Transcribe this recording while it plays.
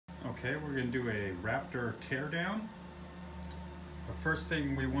Okay, we're going to do a Raptor teardown. The first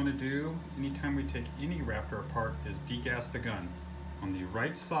thing we want to do anytime we take any Raptor apart is degas the gun. On the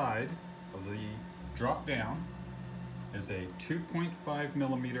right side of the drop down is a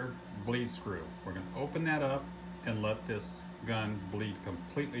 2.5mm bleed screw. We're going to open that up and let this gun bleed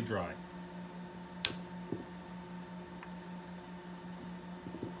completely dry.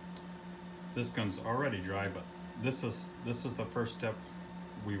 This gun's already dry, but this is the first step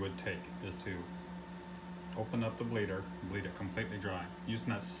we would take, is to open up the bleeder, bleed it completely dry. Using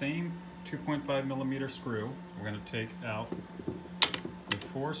that same 2.5mm screw, we're going to take out the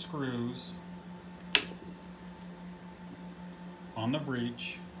 4 screws on the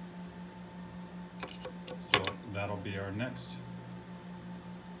breech. So that'll be our next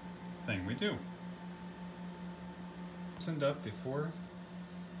thing we do. Loosened up the 4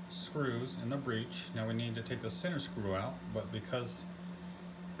 screws in the breech. Now we need to take the center screw out, but because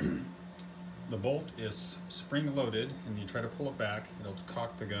the bolt is spring loaded and you try to pull it back, it'll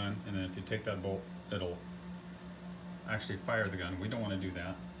cock the gun, and then if you take that bolt, it'll actually fire the gun. We don't want to do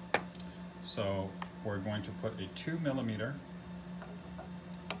that. So we're going to put a 2mm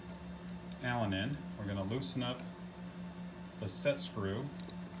Allen in. We're going to loosen up the set screw.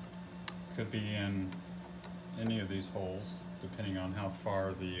 Could be in any of these holes depending on how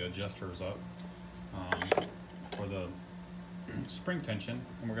far the adjuster is up for the spring tension,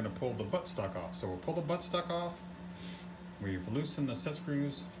 and we're going to pull the buttstock off. So we'll pull the buttstock off. We've loosened the set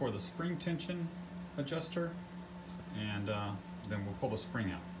screws for the spring tension adjuster, and then we'll pull the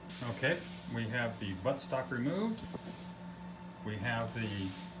spring out. Okay, we have the buttstock removed. We have the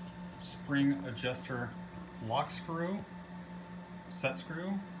spring adjuster lock screw, set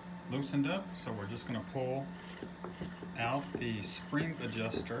screw loosened up, so we're just going to pull out the spring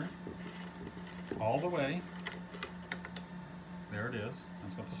adjuster all the way. There it is.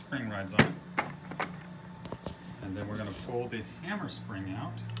 That's what the spring rides on. And then we're going to pull the hammer spring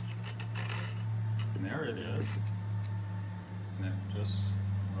out. And there it is. And it just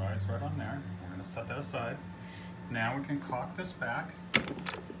rides right on there. We're going to set that aside. Now we can cock this back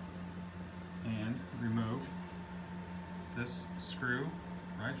and remove this screw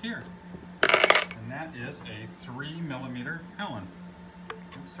right here. And that is a 3mm Allen.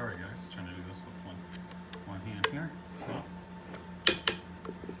 Oops, sorry guys, trying to do this with one hand here. So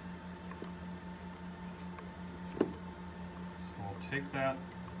we'll take that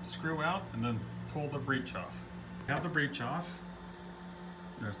screw out and then pull the breech off. We have the breech off.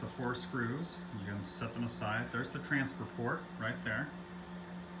 There's the 4 screws. You can set them aside. There's the transfer port right there.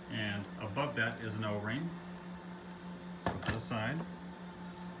 And above that is an O-ring. Set that aside.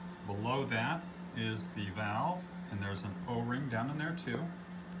 Below that is the valve, and there's an O-ring down in there too. So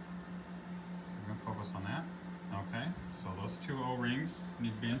we're going to focus on that. Okay, so those 2 O-rings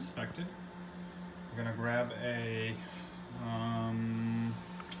need to be inspected. We're going to grab a, I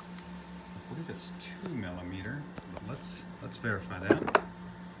believe it's 2mm, but let's verify that.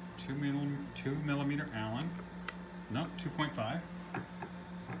 2mm Allen. No, 2.5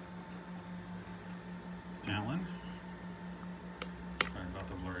 Allen. Sorry about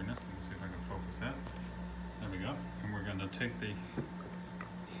the blurriness. Let me see if I can focus that. There we go. And we're going to take the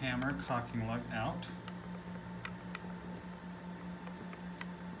hammer cocking lug out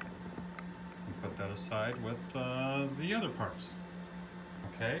and put that aside with the other parts.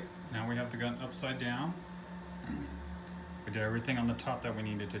 Okay, now we have the gun upside down. We did everything on the top that we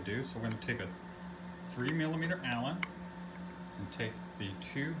needed to do, so we're going to take a 3mm Allen and take the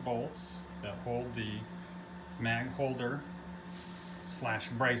 2 bolts that hold the mag holder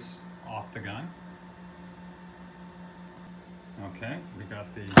 / brace off the gun. Okay, we got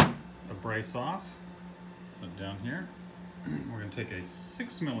the brace off. So down here, we're going to take a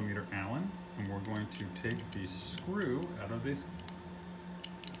 6mm Allen, and we're going to take the screw out of the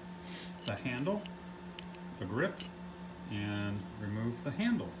handle, the grip, and remove the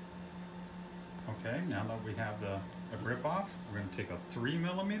handle. Okay, now that we have the grip off, we're going to take a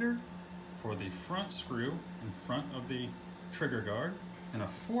 3mm for the front screw in front of the trigger guard, and a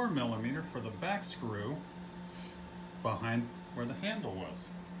 4mm for the back screw behind where the handle was.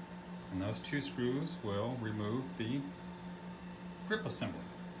 And those 2 screws will remove the grip assembly.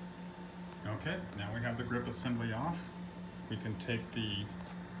 Okay, now we have the grip assembly off. We can take the,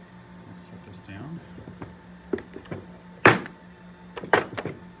 let's set this down,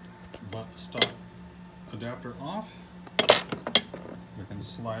 buttstock adapter off. We can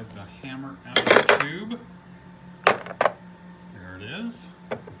slide the hammer out of the tube. There it is.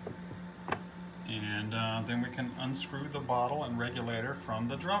 And then we can unscrew the bottle and regulator from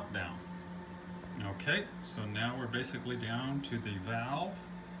the drop down. Okay, so now we're basically down to the valve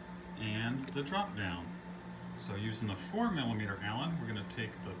and the drop down. So using the 4mm Allen, we're going to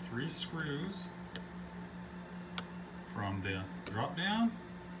take the 3 screws from the drop down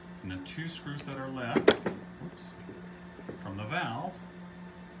and the 2 screws that are left, oops, from the valve,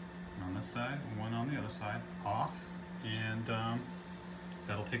 one on this side and one on the other side, off, and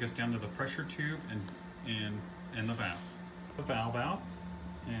that'll take us down to the pressure tube and the valve. The valve out,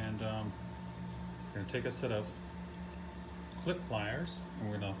 and we're going to take a set of clip pliers and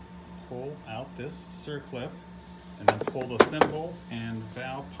we're going to pull out this circlip and then pull the thimble and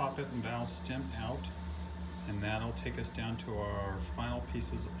valve poppet and valve stem out, and that'll take us down to our final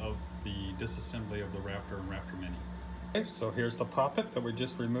pieces of the disassembly of the Raptor and Raptor Mini. Okay, so here's the poppet that we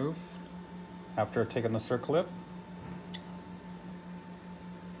just removed after taking the circlip.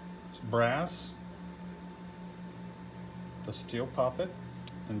 It's brass. The steel poppet.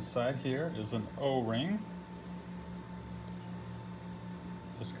 Inside here is an O-ring.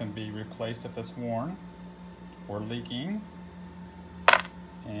 This can be replaced if it's worn or leaking.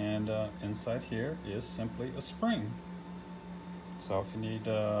 And inside here is simply a spring. So if you need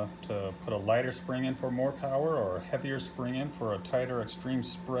to put a lighter spring in for more power or a heavier spring in for a tighter extreme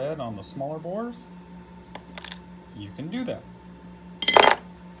spread on the smaller bores, you can do that.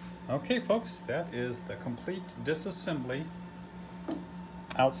 Okay folks, that is the complete disassembly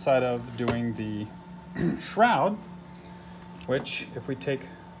outside of doing the shroud, which if we take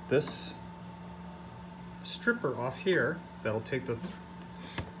this stripper off here, that'll take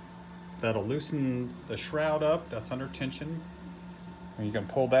that'll loosen the shroud up, that's under tension. And you can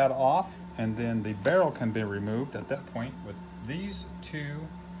pull that off, and then the barrel can be removed at that point with these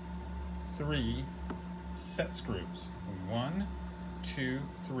 3 set screws. 1, 2,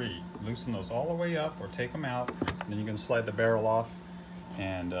 3. Loosen those all the way up or take them out, and then you can slide the barrel off,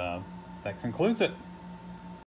 and that concludes it.